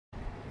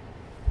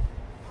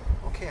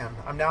Okay,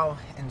 I'm now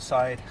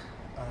inside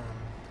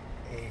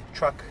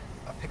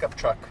a pickup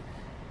truck,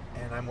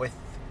 and I'm with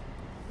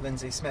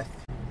Lindsey Smith,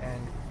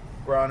 and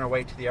we're on our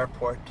way to the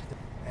airport,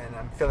 and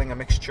I'm feeling a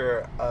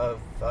mixture of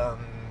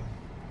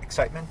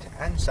excitement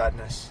and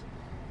sadness.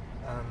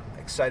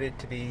 Excited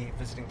to be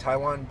visiting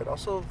Taiwan, but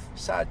also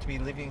sad to be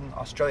leaving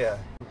Australia.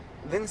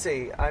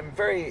 Lindsey, I'm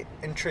very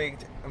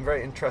intrigued, I'm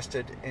very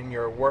interested in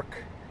your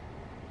work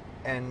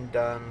and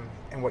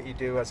what you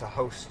do as a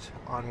host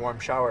on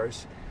Warm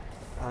Showers.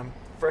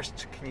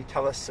 First, can you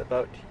tell us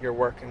about your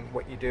work and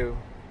what you do?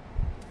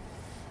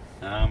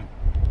 I'm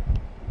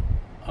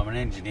an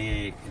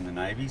engineer in the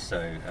Navy,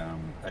 so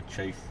a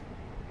chief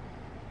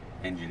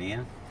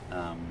engineer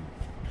on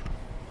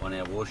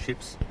our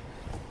warships.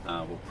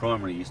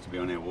 Primarily used to be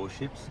on our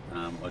warships.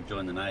 I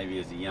joined the Navy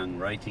as a young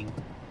rating,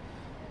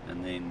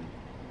 and then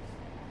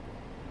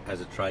as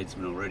a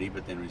tradesman already,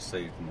 but then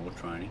received more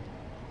training,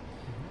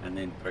 and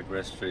then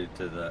progressed through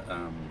to the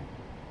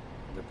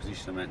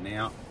position I'm at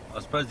now. I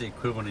suppose the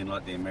equivalent in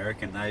like the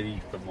American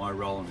Navy for my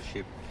role on the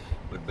ship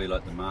would be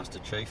like the Master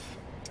Chief.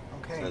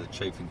 Okay. So the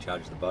chief in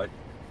charge of the boat.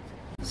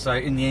 So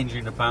in the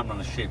engineering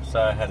department on a ship,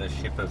 so I had a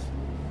ship of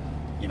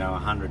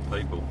 100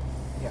 people.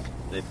 Yeah.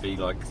 There'd be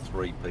like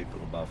 3 people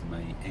above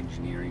me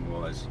engineering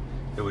wise.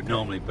 There would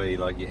normally be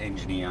like your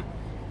engineer,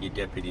 your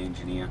deputy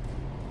engineer.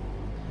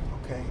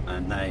 Okay.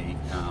 And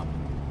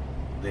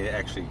they're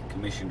actually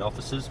commissioned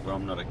officers, but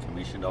I'm not a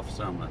commissioned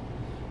officer, I'm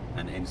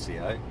an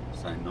NCO,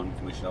 so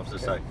non-commissioned officer.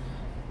 Okay. So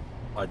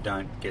I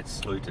don't get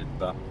saluted,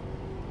 but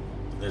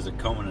there's a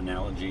common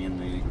analogy in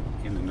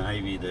the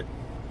Navy that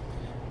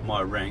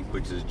my rank,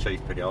 which is a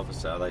chief petty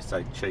officer, they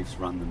say chiefs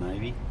run the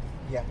Navy.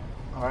 Yeah.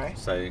 All right.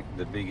 So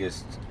the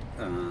biggest,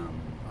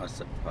 I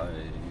suppose,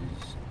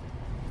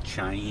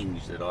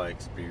 change that I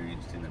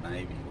experienced in the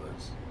Navy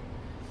was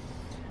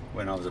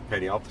when I was a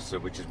petty officer,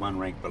 which is one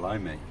rank below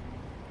me.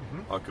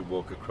 I could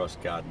walk across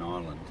Garden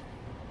Island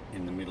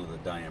in the middle of the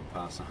day and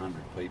pass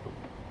 100 people.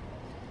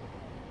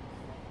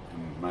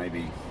 And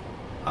maybe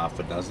half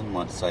a dozen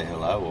might say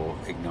hello or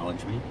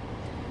acknowledge me.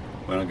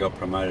 When I got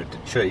promoted to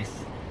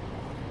chief,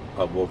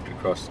 I walked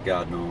across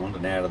Garden Island,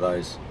 and out of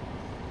those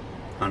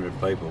 100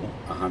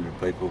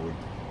 people would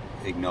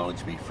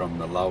acknowledge me from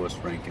the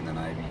lowest rank in the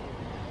Navy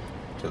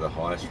to the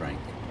highest rank.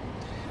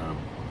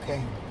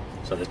 Okay.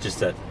 So there's just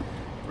that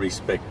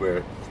respect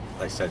where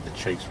they say the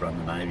chiefs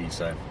run the Navy.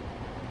 So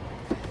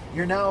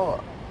You're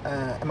now,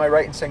 am I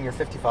right in saying you're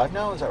 55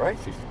 now? Is that right?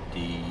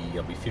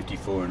 I'll be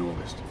 54 in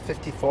August.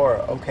 54,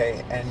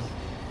 okay. And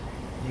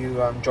you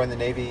joined the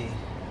Navy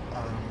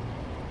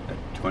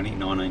At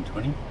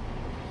 1920.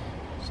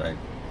 So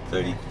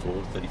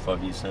 34,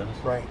 35 years service.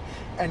 right.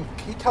 And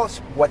can you tell us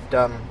what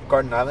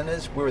Garden Island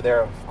is? We were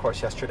there, of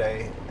course,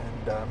 yesterday,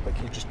 and but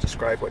can you just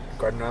describe what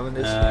Garden Island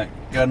is?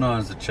 Garden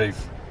Island is the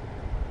chief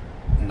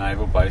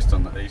naval base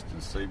on the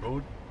eastern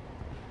seaboard,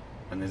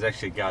 and there's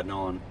actually Garden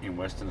Island in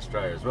Western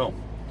Australia as well.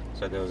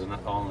 So there was an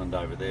island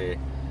over there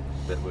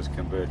that was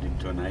converted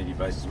into a Navy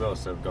base as well.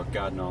 So we've got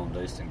Garden Island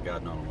East and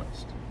Garden Island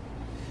West.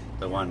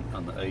 The one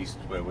on the east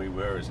where we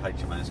were is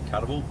HMAS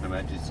Cuttable, Her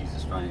Majesty's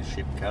Australian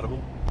Ship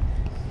Cuttable.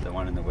 The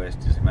one in the west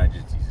is Her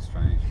Majesty's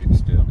Australian Ship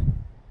Stirling.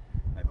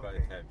 They both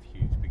have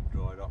huge big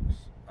dry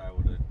docks,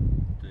 able to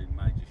do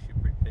major ship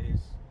repairs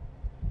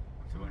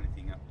to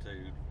anything up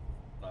to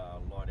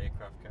light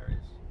aircraft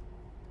carriers.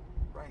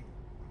 Right.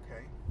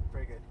 Okay.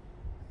 Very good.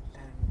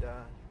 And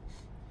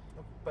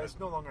but it's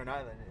no longer an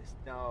island. It's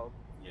now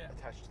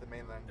attached to the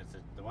mainland. It's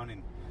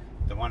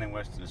the one in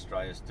Western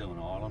Australia is still an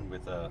island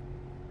with about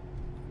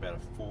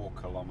a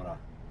 4-kilometre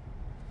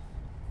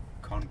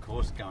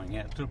concourse going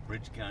out to it,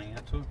 bridge going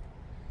out to it.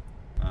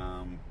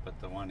 But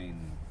the one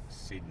in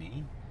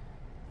Sydney,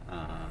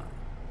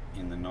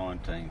 in the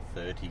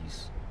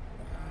 1930s,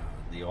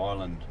 the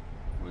island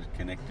was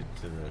connected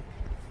to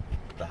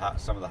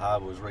some of the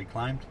harbour was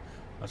reclaimed,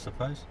 I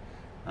suppose,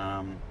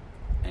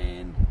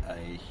 and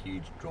a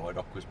huge dry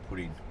dock was put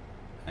in,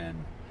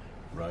 and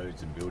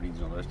roads and buildings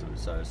and all the rest of it.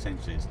 So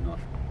essentially, it's not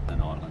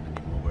an island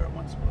anymore where it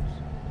once was.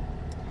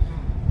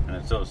 And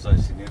it's also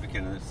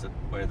significant, and it's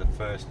where the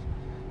first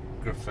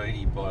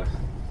graffiti by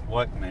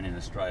white men in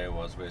Australia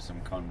was, where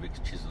some convicts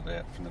chiselled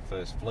out from the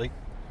first fleet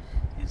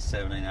in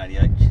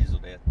 1788,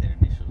 chiselled out their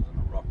initials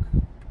on a rock.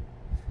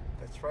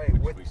 That's right.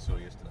 Which With we saw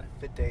yesterday.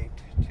 the date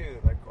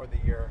too, or the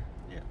year.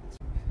 Yeah.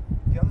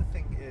 The other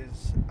thing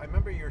is, I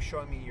remember you were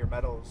showing me your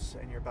medals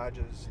and your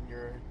badges, and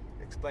you're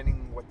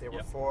explaining what they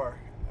were for.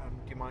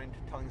 Do you mind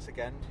telling us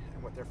again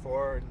and what they're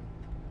for?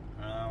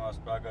 And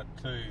I got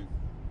 2,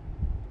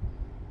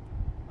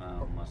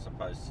 I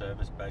suppose,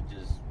 service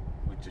badges,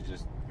 which are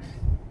just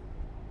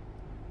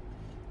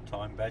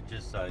time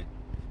badges. So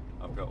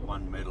I've got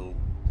one medal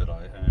that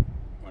I earned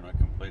when I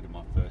completed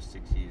my first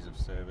 6 years of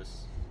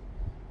service,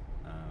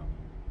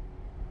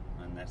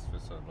 and that's for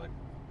sort of like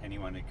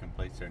anyone who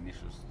completes their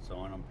initial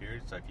sign-on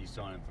period. So if you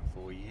sign on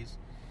for 4 years,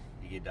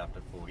 you get up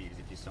to 4 years.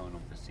 If you sign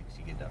on for 6,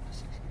 you get up to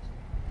 6 years.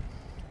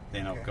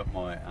 Then I've got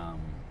my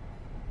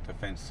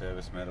Defence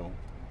Service Medal,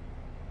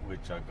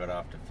 which I got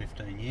after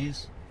 15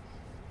 years.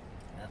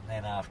 And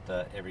then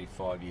after every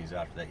 5 years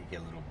after that, you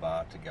get a little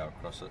bar to go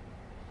across it.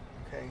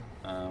 Okay.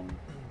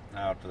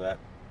 After that,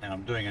 and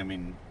I'm doing them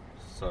in,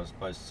 so I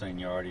suppose,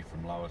 seniority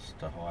from lowest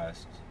to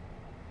highest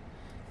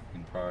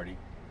in priority.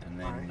 And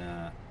then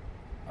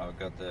I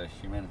got the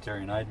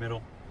Humanitarian Aid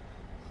Medal,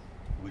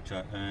 which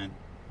I earned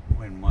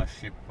when my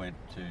ship went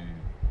to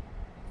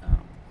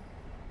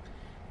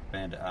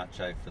Banda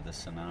Aceh for the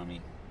tsunami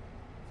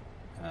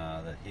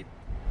that hit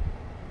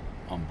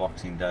on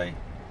Boxing Day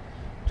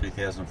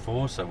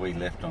 2004. So we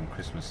left on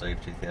Christmas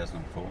Eve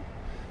 2004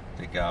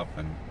 to go up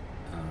and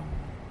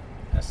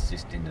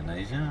assist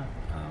Indonesia.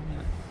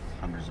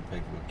 Hundreds of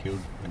people were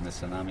killed when the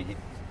tsunami hit,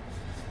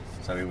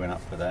 so we went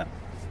up for that,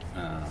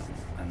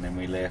 and then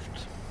we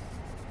left,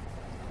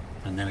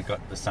 and then it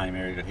got the same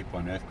area got hit by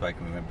an earthquake,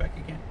 and we went back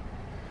again,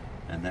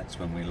 and that's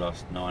when we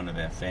lost 9 of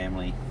our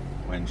family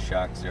when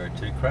Shark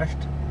 02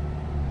 crashed.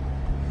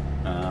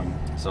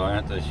 So I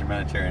earned the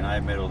Humanitarian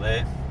Aid Medal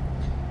there.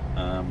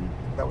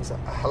 That was a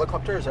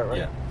helicopter, is that right?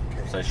 Yeah.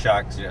 Okay. So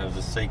Shark, it was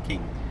a Sea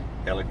King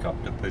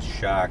helicopter, but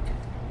Shark,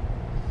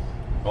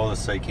 all the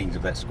Sea Kings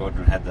of that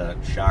squadron had the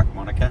Shark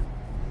moniker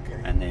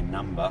and their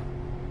number.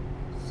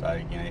 So,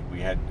 we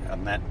had,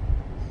 on that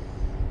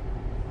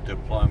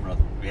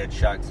deployment, we had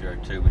Shark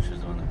 02, which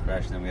was the one that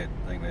crashed, and then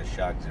I think we had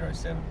Shark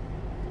 07,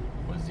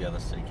 was the other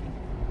Sea King.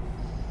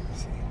 I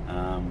see.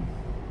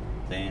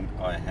 Then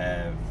I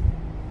have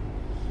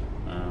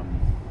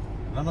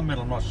another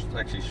medal. I'm not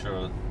actually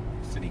sure,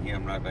 sitting here,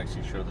 I'm not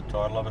actually sure of the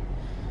title of it,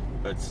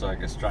 but it's like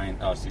it's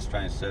the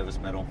Australian Service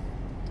Medal,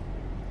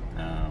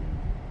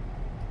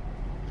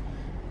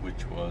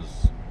 which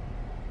was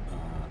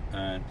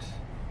earned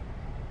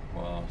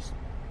whilst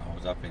I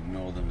was up in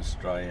Northern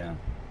Australia,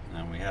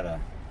 and we had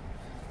a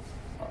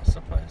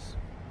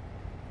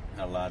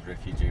large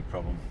refugee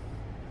problem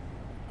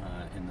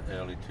in the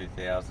early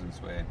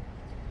 2000s, where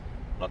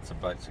lots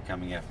of boats are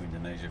coming out from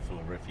Indonesia full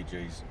of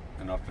refugees,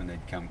 and often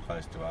they'd come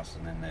close to us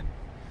and then they'd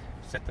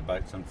set the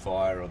boats on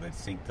fire or they'd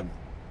sink them,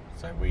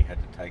 so we had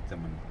to take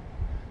them and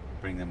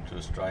bring them to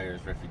Australia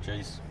as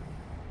refugees.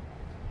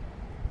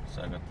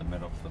 So I got the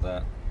medal for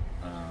that.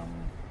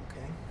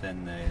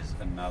 Then there's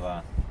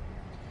another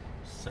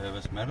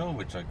service medal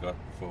which I got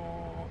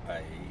for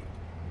a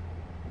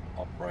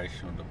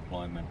operational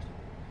deployment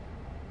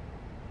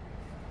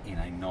in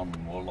a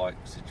non-warlike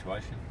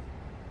situation.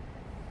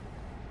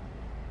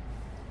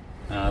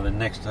 Then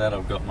next to that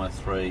I've got my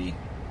three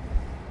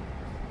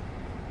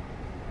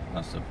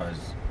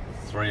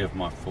of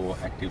my 4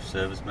 active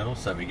service medals.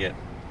 So we get,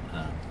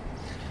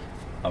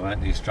 I've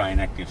earned the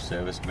Australian Active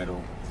Service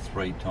Medal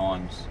 3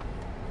 times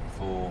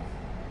for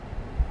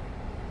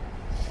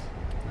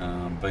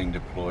being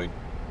deployed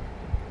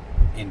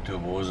into a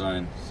war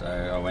zone. So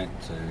I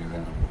went to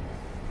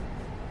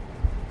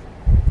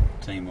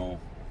Timor,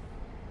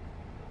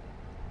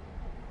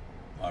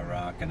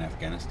 Iraq and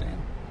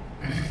Afghanistan.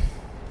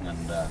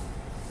 And the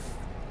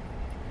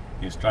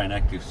Australian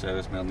Active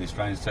Service Medal and the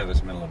Australian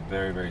Service Medal are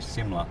very, very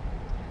similar,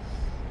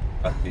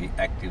 but the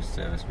Active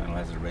Service Medal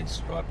has a red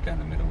stripe down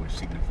the middle which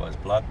signifies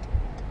blood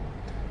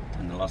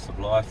and the loss of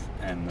life,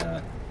 and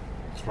the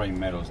 3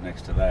 medals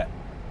next to that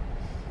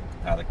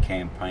are the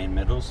campaign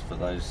medals for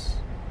those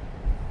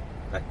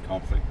 3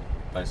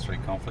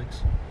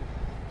 conflicts.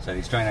 So the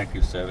Australian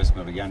Active Service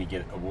Medal, you only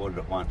get awarded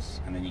it once,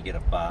 and then you get a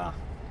bar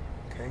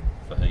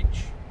for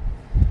each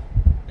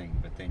thing,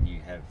 but then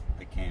you have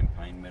the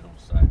campaign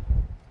medals,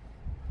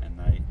 and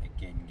they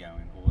again go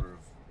in order of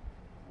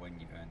when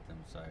you earned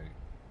them. So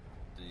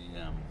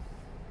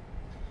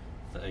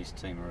the East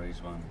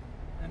Timorese one,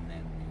 and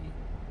then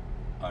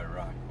the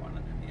Iraq one,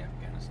 and then the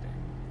Afghanistan.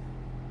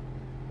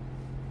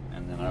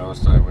 And then I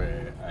also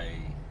wear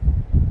a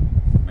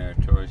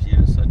meritorious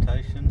unit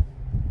citation,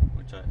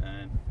 which I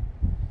earned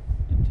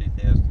in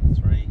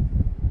 2003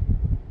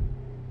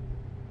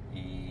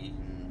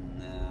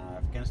 in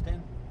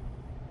Afghanistan.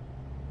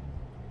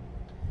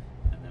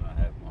 And then I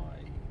have my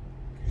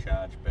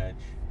charge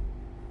badge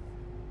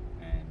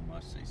and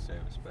my sea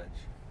service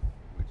badge,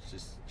 which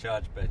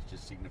charge badge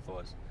just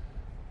signifies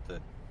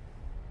that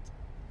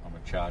I'm a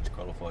charge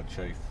qualified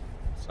chief.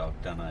 So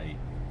I've done a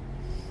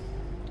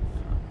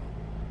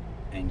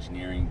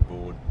engineering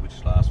board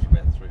which lasts for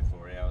about 3 or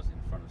 4 hours in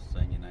front of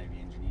senior Navy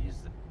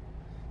engineers that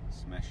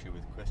smash you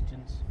with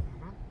questions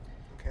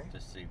to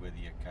see whether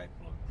you're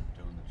capable of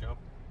doing the job.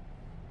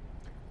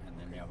 And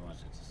then the other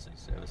one's just a sea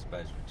service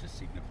badge, which just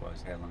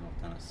signifies how long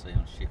I've done at sea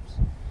on ships,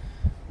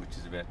 which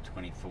is about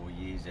 24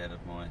 years out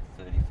of my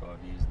 35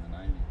 years in the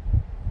Navy.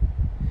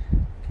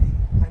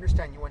 I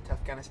understand you went to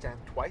Afghanistan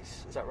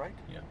twice, is that right?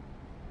 Yeah.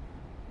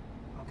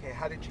 Okay,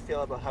 how did you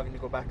feel about having to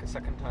go back a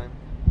second time?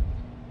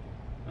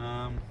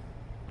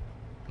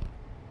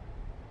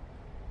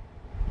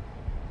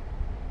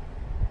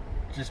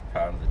 Just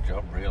part of the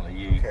job, really.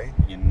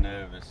 You're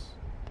nervous.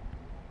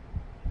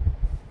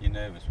 You're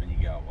nervous when you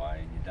go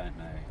away and you don't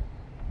know.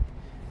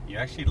 You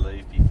actually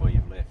leave before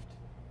you've left,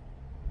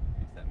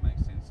 if that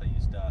makes sense. So you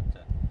start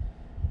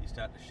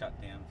to shut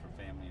down from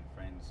family and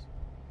friends.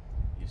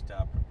 You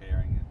start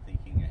preparing and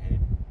thinking ahead,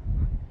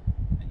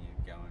 and you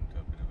go into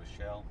a bit of a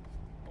shell,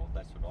 well,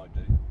 that's what I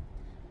do.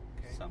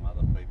 Okay. Some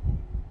other people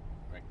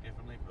react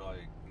differently, but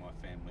my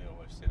family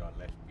always said I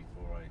left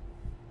before Right.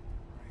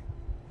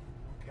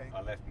 Okay.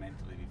 I left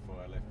mentally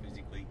before I left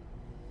physically.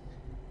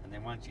 And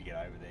then once you get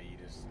over there, you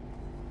just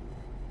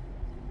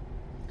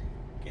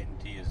get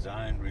into your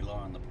zone, rely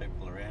on the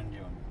people around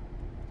you,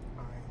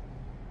 Right.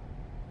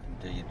 and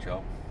do your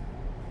job.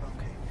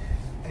 Okay.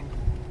 And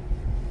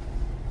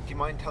do you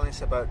mind telling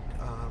us about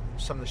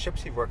some of the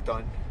ships you've worked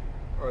on?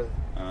 Or These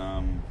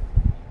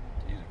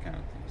are kind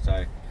of things.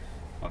 So,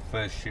 my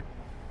first ship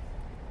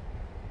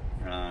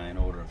in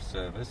order of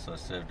service, I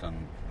served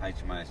on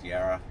HMAS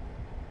Yarra,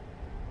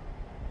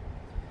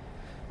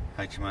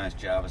 HMAS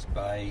Jarvis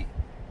Bay,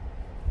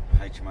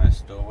 HMAS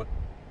Stalwart,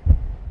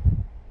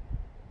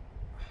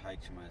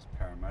 HMAS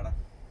Parramatta,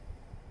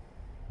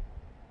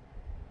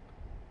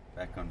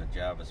 back onto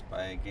Jarvis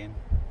Bay again.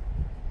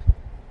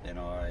 Then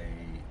I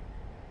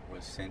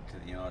was sent to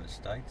the United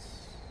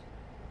States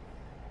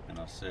and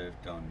I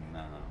served on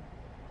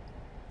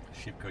a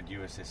ship called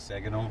USS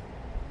Saginaw.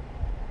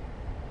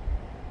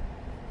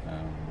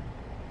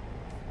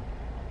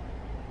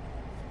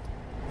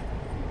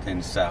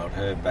 Then sailed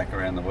her back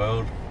around the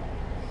world.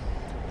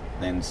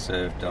 Then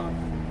served on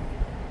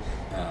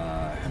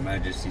Her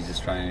Majesty's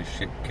Australian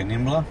ship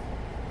Canimbla,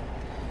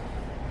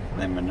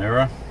 then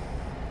Manura.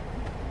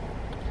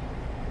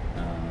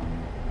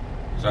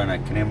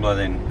 Canimbla,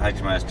 then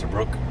HMAS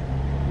Tobruk,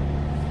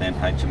 then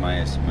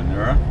HMAS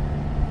Manura.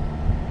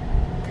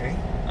 okay.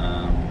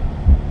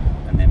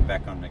 And then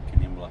back on to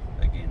Canimbla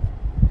again.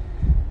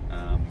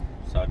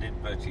 So I did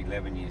virtually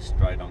 11 years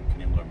straight on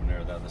Canimbla and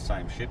Manura. They were the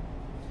same ship.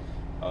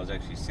 I was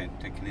actually sent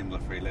to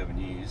Canimbla for 11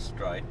 years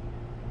straight,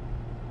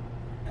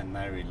 and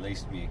they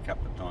released me a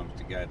couple of times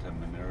to go to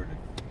Manura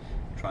to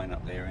train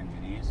up their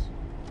engineers.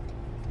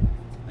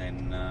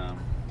 Then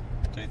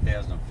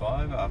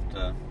 2005,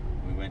 after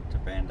we went to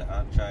Banda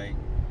Aceh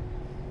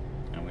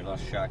and we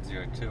lost Shark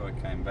 02, I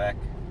came back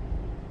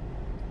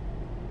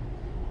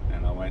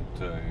and I went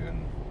to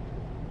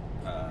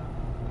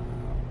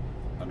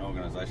an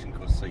organisation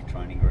called Sea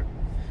Training Group,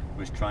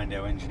 which trained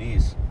our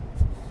engineers.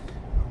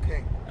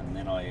 Okay. And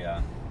then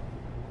I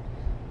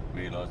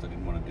realised I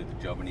didn't want to do the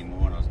job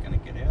anymore and I was going to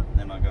get out. And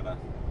then I got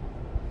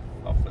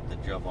offered the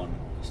job on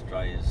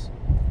Australia's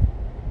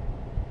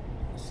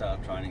sail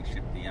training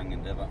ship, the Young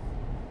Endeavour,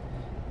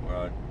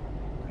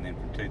 and then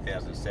from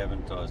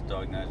 2007 I was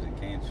diagnosed with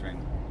cancer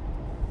in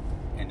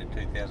end of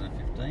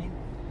 2015.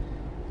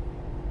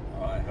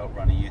 I helped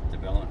run a youth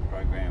development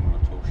program on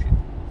a tall ship.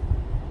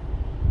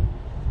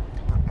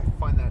 I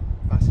find that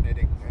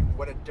fascinating, and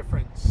what a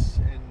difference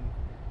in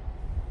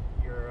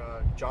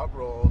your job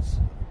roles.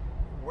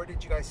 Where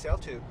did you guys sail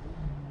to?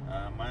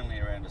 Mainly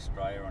around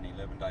Australia on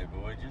 11-day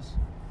voyages.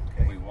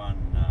 Okay. We won.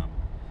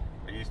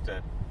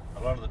 A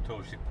lot of the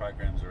tall ship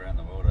programs around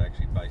the world are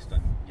actually based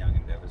on Young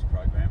Endeavour's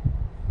program.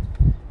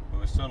 We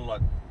were sort of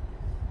like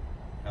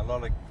a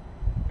lot of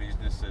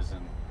businesses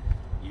and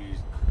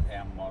used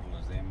our model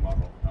as their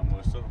model, and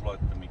we're sort of like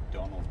the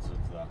McDonald's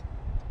of the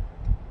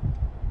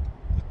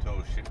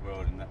tall ship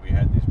world, in that we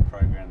had this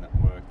program that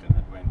worked and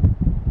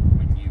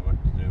we knew what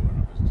to do,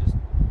 and it was just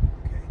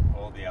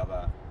all the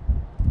other,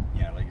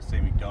 like you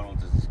see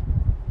McDonald's is,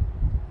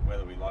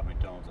 whether we like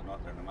McDonald's or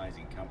not, they're an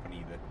amazing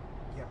company that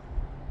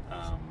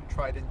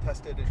tried and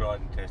tested, and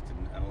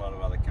a lot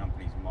of other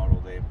companies model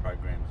their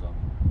programs on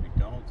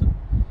McDonald's, and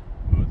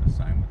we were the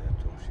same with our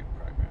tall ship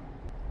program.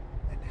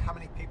 And how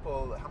many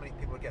people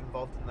get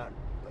involved in that?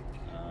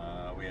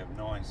 We have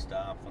 9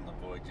 staff on the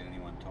voyage at any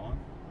one time,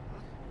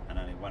 and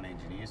only 1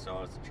 engineer, so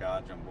I was the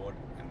charge on board,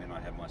 and then I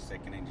had my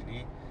second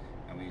engineer,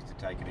 and we used to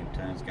take it in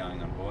turns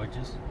going on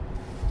voyages.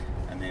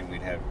 And then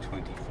we'd have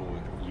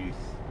 24 youth,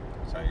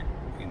 so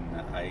in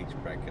the age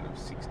bracket of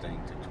 16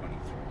 to 23.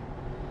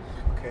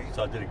 Okay.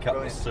 So I did a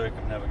couple of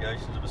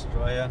circumnavigations of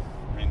Australia.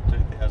 In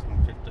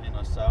 2015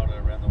 I sailed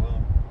around the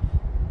world.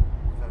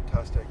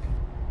 Fantastic.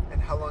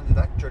 And how long did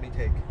that journey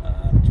take?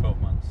 12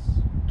 months.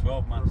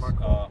 12 months.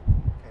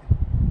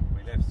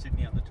 We left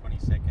Sydney on the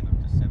 22nd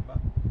of December,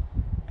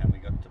 and we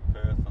got to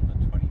Perth on the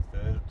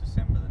 23rd of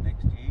December the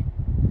next year.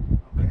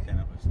 But then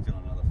it was still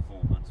another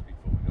 4 months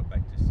before we got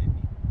back to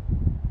Sydney.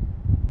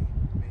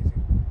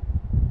 Amazing.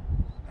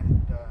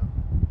 And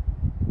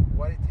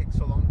why did it take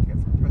so long to get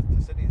from Perth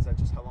to Sydney? Is that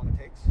just how long it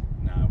takes?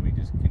 No, we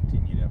just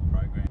continued our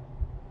program.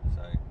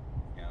 So,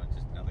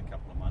 just another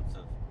couple of months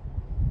of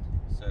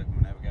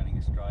circumnavigating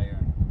Australia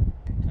and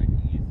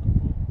taking youth on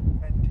board.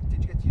 And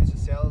did you get to use the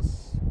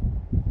sails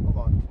a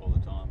lot? All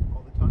the time.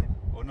 All the time?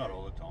 Well, not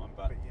all the time,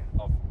 but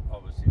yeah.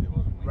 obviously there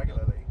wasn't wind.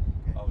 Regularly?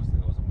 Okay. Obviously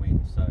there wasn't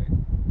wind, so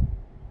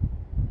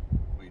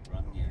we'd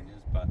run the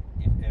engines, but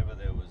if ever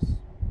there was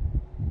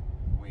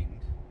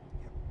wind,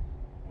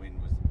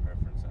 wind was the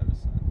preference over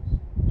sails,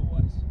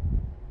 always.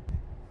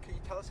 Can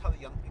you tell us how the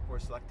young people were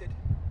selected?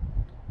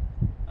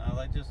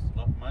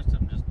 Most of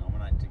them just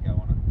nominate to go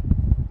on it,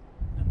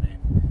 and then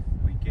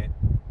we get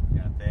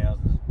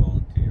thousands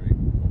volunteering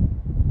or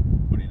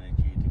put in each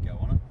year to go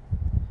on it.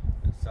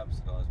 It's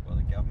subsidised by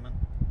the government.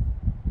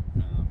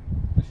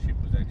 The ship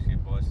was actually a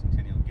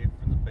bicentennial gift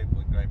from the people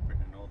of Great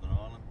Britain and Northern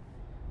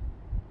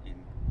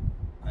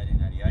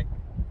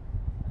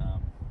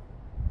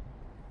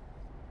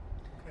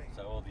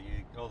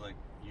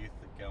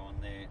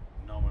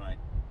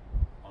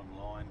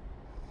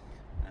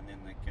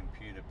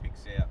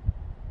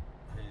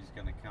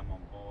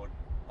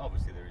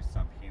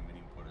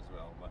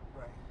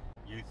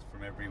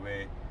from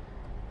everywhere,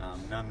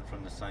 none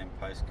from the same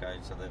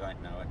postcode, so they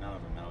don't know it. None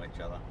of them know each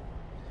other.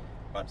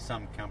 But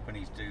some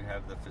companies do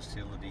have the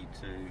facility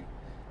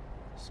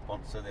to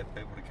sponsor their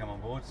people to come on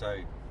board. So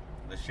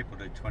the ship will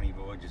do 20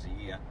 voyages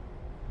a year.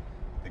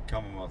 The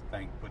Commonwealth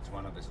Bank puts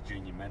one of its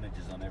junior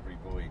managers on every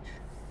voyage,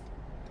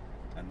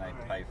 and they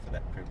pay for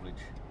that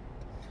privilege.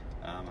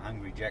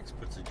 Hungry Jack's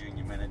puts a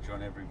junior manager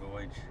on every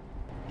voyage.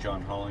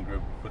 John Holland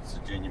Group puts a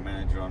junior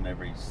manager on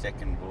every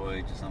second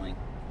voyage or something.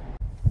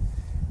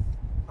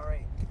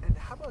 Alright, and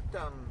how about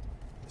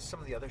some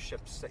of the other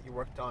ships that you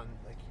worked on?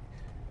 Like,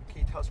 can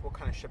you tell us what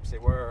kind of ships they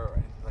were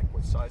and like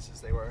what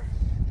sizes they were?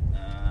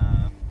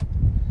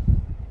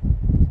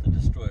 The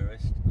Destroyer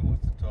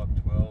Escorts, the Type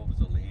 12 was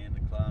a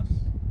Leander class.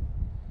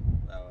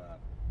 They were,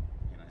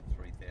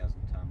 3,000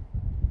 tonne,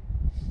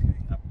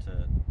 up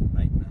to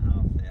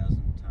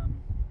 8,500 tonne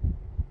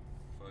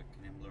for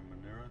Canimla and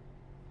Manura,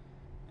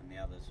 and the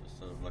others were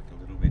sort of like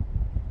a little bit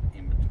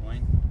in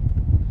between.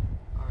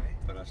 Alright.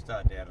 But I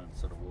started out on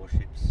sort of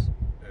warships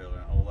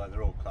earlier, although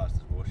they're all classed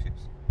as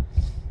warships.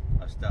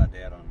 I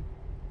started out on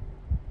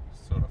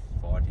sort of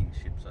fighting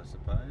ships, I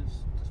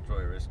suppose,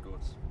 Destroyer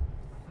Escorts,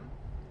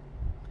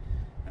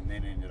 and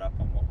then ended up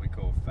on what we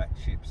call fat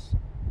ships.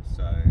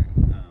 So,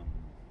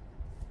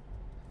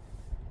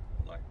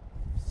 like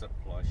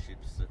supply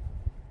ships that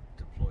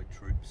deploy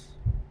troops,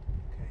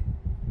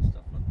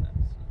 stuff like that.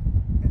 So.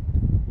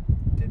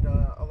 And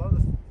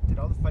did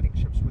all the fighting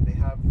ships, would they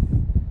have,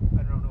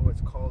 I don't know what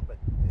it's called, but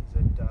is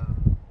it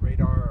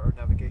radar or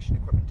navigation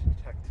equipment to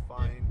detect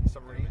flying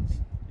submarines?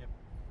 Yep.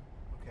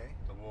 Okay.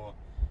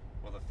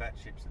 The fat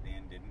ships at the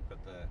end didn't, but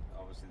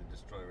obviously the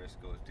Destroyer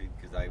Escorts did,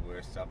 because they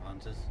were sub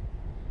hunters.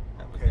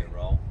 That was their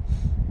role.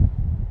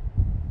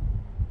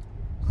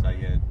 So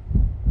yeah,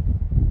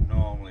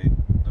 normally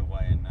the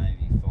way a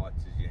Navy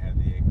fights is you have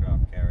the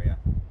aircraft carrier,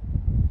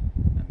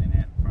 and then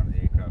out in front of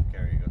the aircraft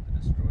carrier you got the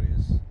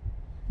destroyers.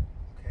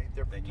 Okay,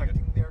 they're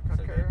protecting the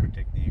aircraft carrier? They're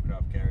protecting the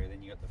aircraft carrier.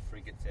 Then you got the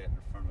frigates out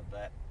in front of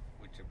that,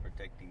 which are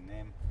protecting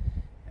them,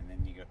 and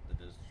then you got the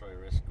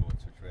Destroyer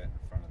Escorts, which are out in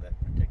front of that,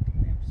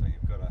 protecting them. So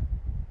you've got a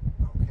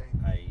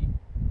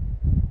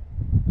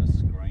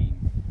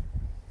screen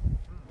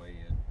where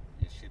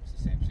your ships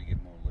essentially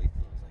get more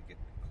lethal as they get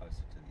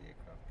closer to the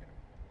aircraft carrier.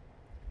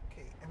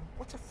 Okay, and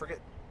what's a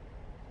frigate?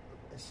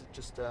 Is it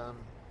just a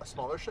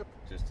smaller ship?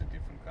 Just a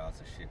different class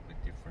of ship with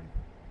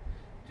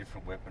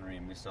different weaponry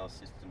and missile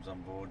systems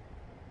on board.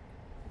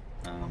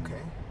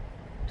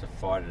 To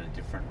fight at a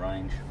different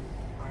range.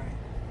 Alright.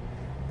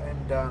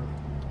 And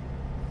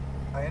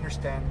I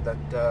understand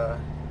that the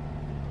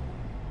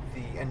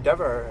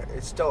Endeavour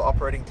is still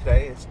operating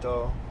today. It's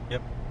still...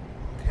 Yep.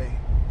 Okay.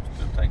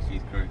 Still takes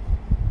youth crew.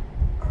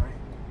 Alright.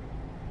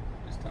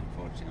 Just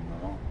unfortunately I'm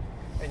not on.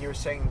 And you were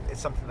saying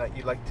it's something that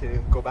you'd like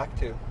to go back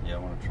to? Yeah, I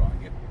want to try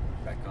and get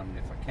back on it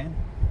if I can.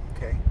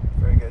 Okay,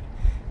 very good.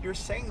 You were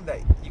saying that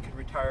you could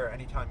retire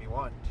anytime you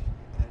want,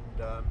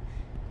 and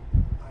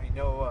I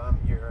know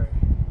you're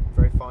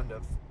very fond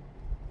of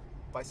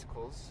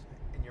bicycles.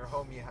 In your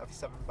home you have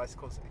 7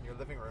 bicycles in your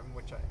living room,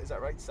 which is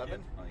that right? 7?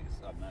 Yep, I think it's,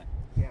 I don't know.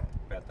 Yeah.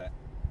 About that.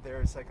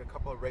 There's like a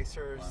couple of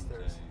racers. 1,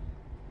 there's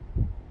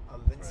 2, a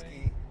Lindsey.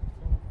 3,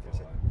 4, 5,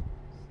 6.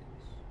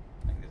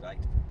 I think there's 8.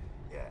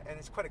 Yeah, and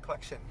it's quite a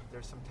collection.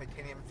 There's some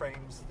titanium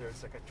frames.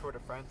 There's like a Tour de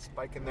France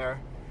bike in there.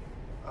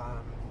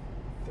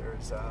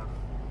 There's a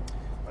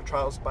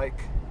trials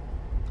bike.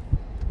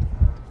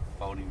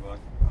 Folding bike.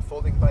 A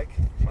folding bike.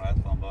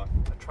 Triathlon bike.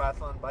 A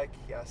triathlon bike,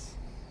 yes.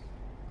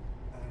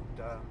 And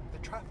the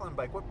triathlon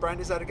bike, what brand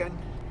is that again?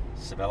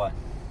 Sabello.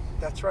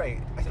 That's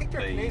right. I think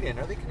they're Canadian.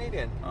 Are they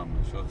Canadian? I'm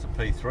not sure. It's a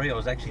P3. I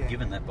was actually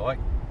given that bike.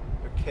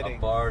 You're kidding. I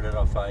borrowed it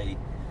off a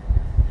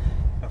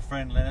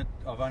friend, Leonard.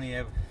 I've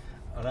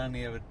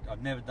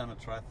never done a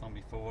triathlon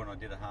before, and I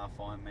did a half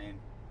Ironman.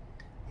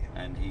 Yeah.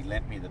 And he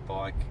lent me the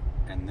bike,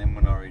 and then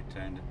when I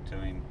returned it to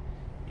him,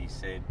 he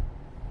said,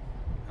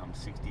 "I'm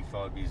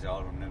 65 years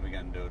old. I'm never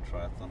going to do a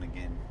triathlon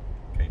again.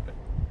 Keep it."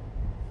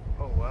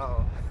 Oh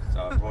wow. So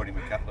I brought him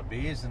a couple of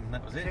beers, and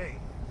that was it.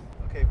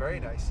 Okay, very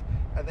nice.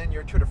 And then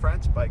your Tour de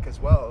France bike as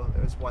well.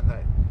 It was one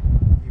that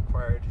you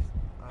acquired.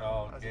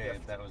 As a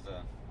gift. That was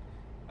a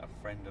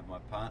friend of my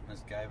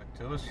partner's gave it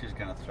to us. She was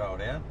going to throw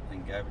it out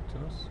and gave it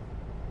to us.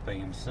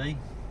 BMC.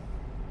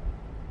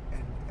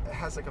 And it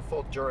has like a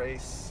full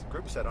Dura-Ace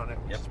group set on it,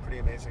 which Yep. is pretty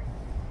amazing.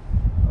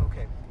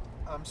 Okay,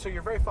 so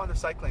you're very fond of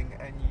cycling,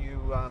 and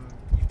you've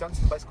done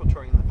some bicycle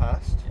touring in the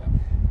past,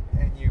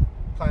 and you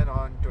plan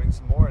on doing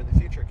some more in the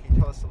future. Can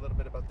you tell us a little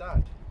bit about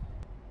that?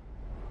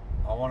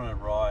 I want to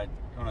ride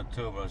on a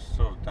tour, but I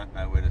sort of don't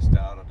know where to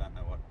start. I don't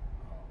know what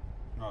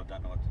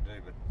to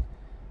do, but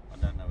I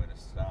don't know where to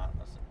start,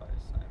 I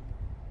suppose. So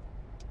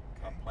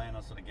I plan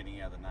on sort of getting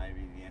out of the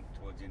Navy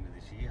towards the end of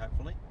this year,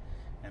 hopefully,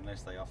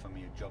 unless they offer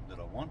me a job that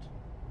I want.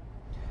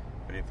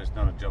 But if it's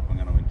not a job I'm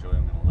going to enjoy,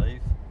 I'm going to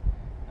leave.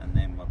 And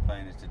then my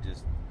plan is to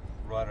just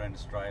ride around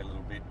Australia a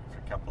little bit for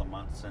a couple of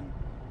months and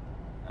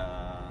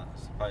I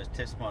suppose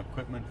test my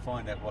equipment,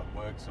 find out what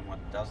works and what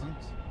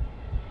doesn't.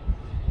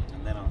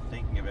 And then I'm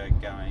thinking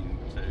about going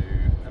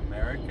to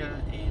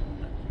America in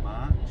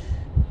March,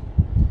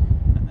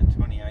 and the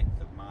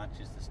 28th of March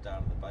is the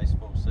start of the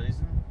baseball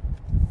season.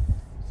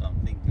 So I'm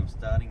thinking of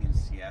starting in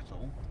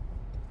Seattle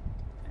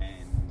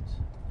and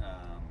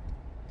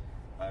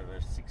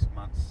over 6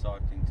 months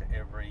cycling to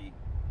every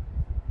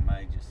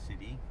major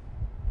city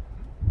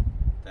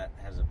that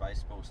has a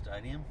baseball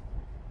stadium.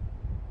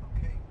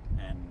 Okay.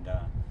 And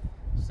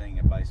seeing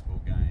a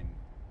baseball game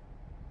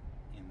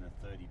in the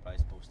 30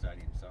 baseball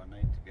stadiums. So I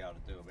need to be able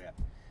to do about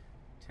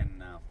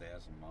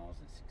 10,500 miles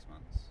in 6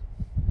 months.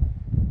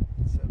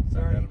 So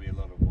that'll be a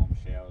lot of warm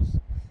showers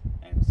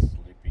and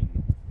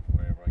sleeping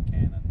wherever I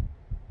can. And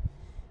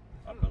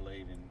I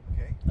believe in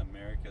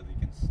America,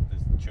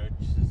 there's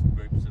churches,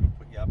 groups that'll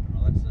put you up and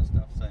all that sort of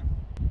stuff. So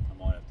I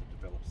might have to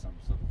develop some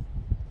sort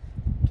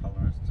of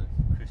tolerance to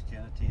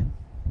Christianity and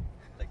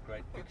that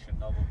great fiction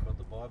novel called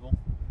the Bible.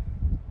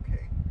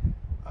 Okay.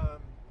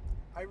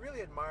 I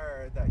really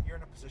admire that you're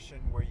in a position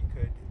where you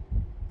could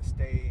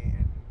stay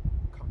in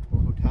comfortable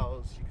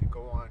hotels, you could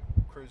go on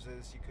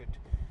cruises, you could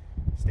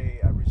stay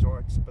at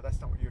resorts, but that's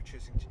not what you're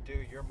choosing to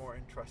do. You're more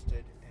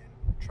interested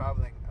in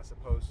traveling as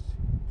opposed to,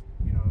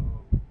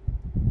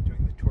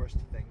 doing the tourist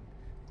thing,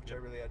 which I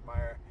really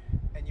admire.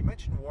 And you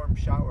mentioned warm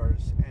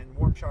showers, and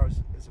Warm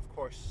Showers is of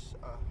course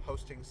a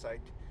hosting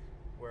site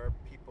where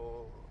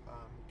people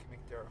can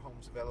make their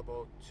homes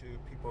available to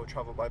people who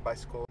travel by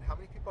bicycle. How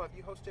many people have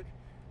you hosted?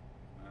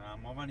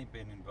 I've only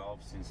been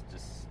involved since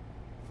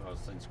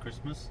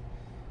Christmas,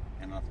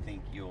 and I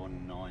think you're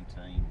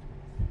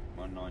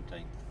my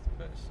 19th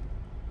person.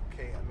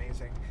 Okay,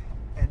 amazing.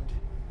 And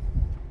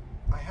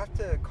I have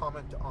to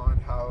comment on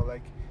how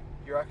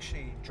you're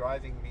actually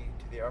driving me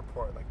to the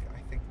airport.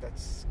 I think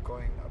that's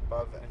going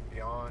above and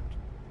beyond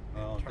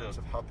in terms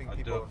of helping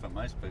people. I do it for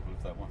most people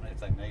if they want it, if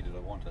they need it, I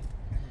want it,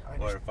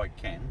 or if I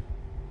can.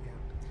 Yeah.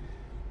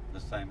 The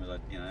same as I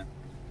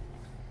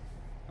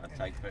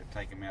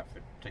take them out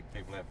take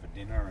people out for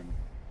dinner and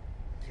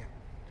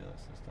do that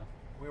sort of stuff.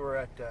 We were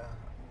at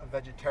a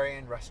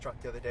vegetarian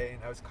restaurant the other day,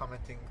 and I was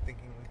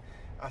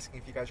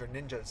asking if you guys are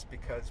ninjas,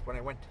 because when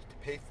I went to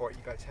pay for it,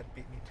 you guys had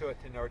beat me to it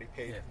and already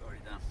paid. Yeah,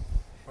 already done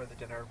for the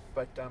dinner.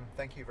 But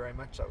thank you very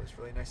much. That was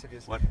really nice of you.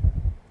 What?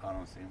 I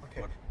don't see.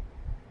 Okay.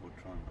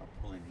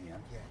 I'll pull in here,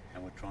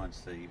 and we'll try and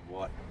see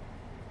what,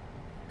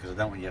 because I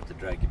don't want you to have to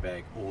drag your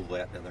bag all the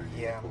way out the other end of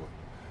the airport.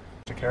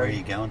 Where are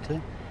you going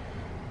to?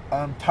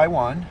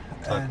 Taiwan.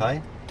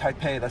 Taipei?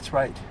 Taipei, that's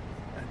right.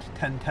 At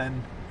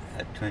 10:10.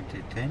 At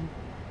 2010?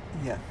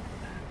 Yeah.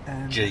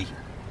 And G.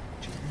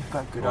 You've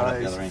got good right eyes.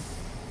 At the other end.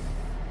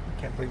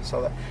 I can't believe you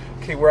saw that.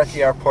 Okay, we're at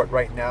the airport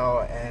right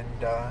now,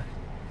 and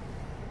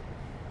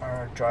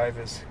our drive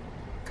is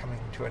coming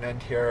to an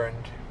end here,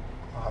 and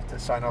I'll have to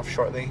sign off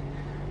shortly.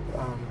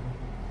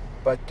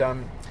 But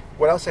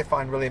what else I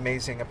find really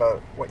amazing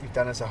about what you've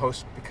done as a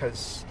host,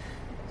 because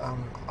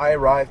I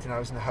arrived and I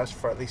was in the house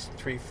for at least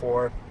 3,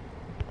 4,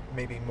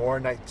 maybe more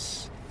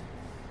nights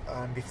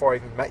before I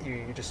even met you.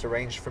 You just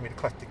arranged for me to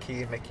collect the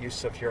key and make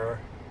use of your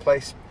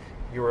place.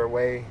 You were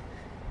away,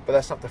 but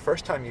that's not the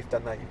first time you've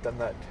done that. You've done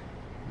that.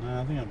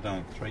 No, I think I've done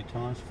it 3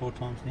 times, 4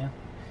 times now.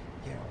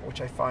 Yeah,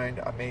 which I find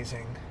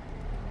amazing.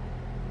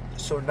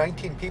 So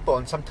 19 people,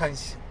 and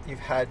sometimes you've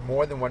had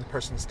more than one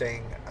person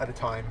staying at a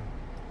time.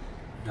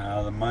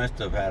 No, the most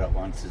I've had at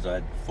once is I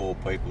had 4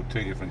 people,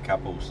 2 different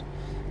couples.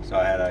 So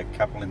I had a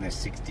couple in their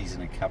 60s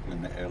and a couple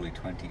in their early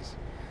 20s,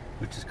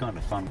 which is kind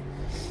of fun.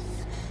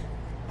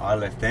 I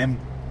left them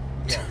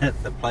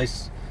at the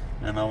place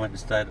and I went and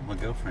stayed at my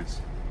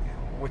girlfriend's.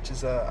 Which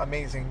is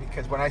amazing,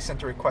 because when I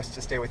sent a request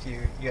to stay with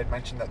you, you had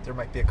mentioned that there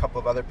might be a couple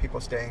of other people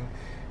staying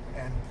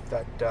and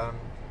that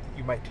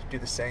you might do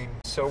the same.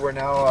 So we're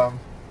now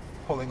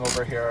pulling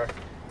over here,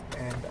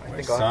 and I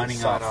think I'll have to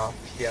sign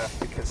off. Yeah,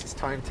 because it's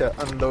time to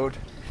unload.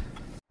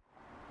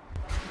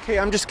 Okay,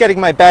 I'm just getting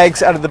my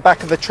bags out of the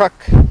back of the truck.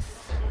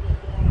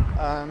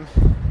 I'm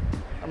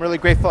really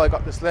grateful I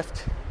got this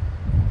lift,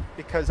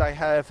 because I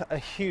have a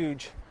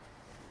huge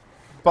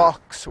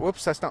box.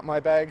 Whoops, that's not my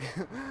bag.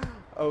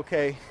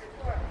 Okay.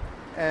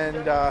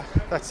 And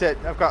that's it.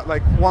 I've got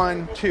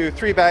 1, 2,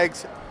 3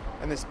 bags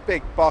and this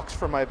big box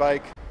for my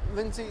bike.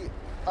 Lindsey,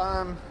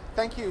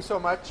 thank you so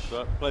much.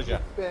 Sure,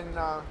 pleasure.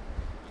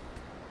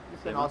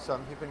 You've been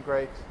awesome. You've been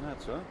great.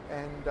 That's right.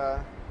 And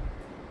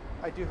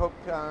I do hope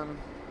to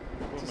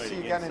see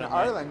you again in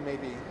Ireland,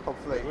 maybe,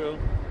 hopefully. We will.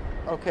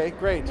 Okay,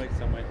 great. We'll meet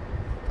somewhere.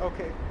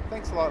 Okay,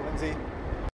 thanks a lot, Lindsey.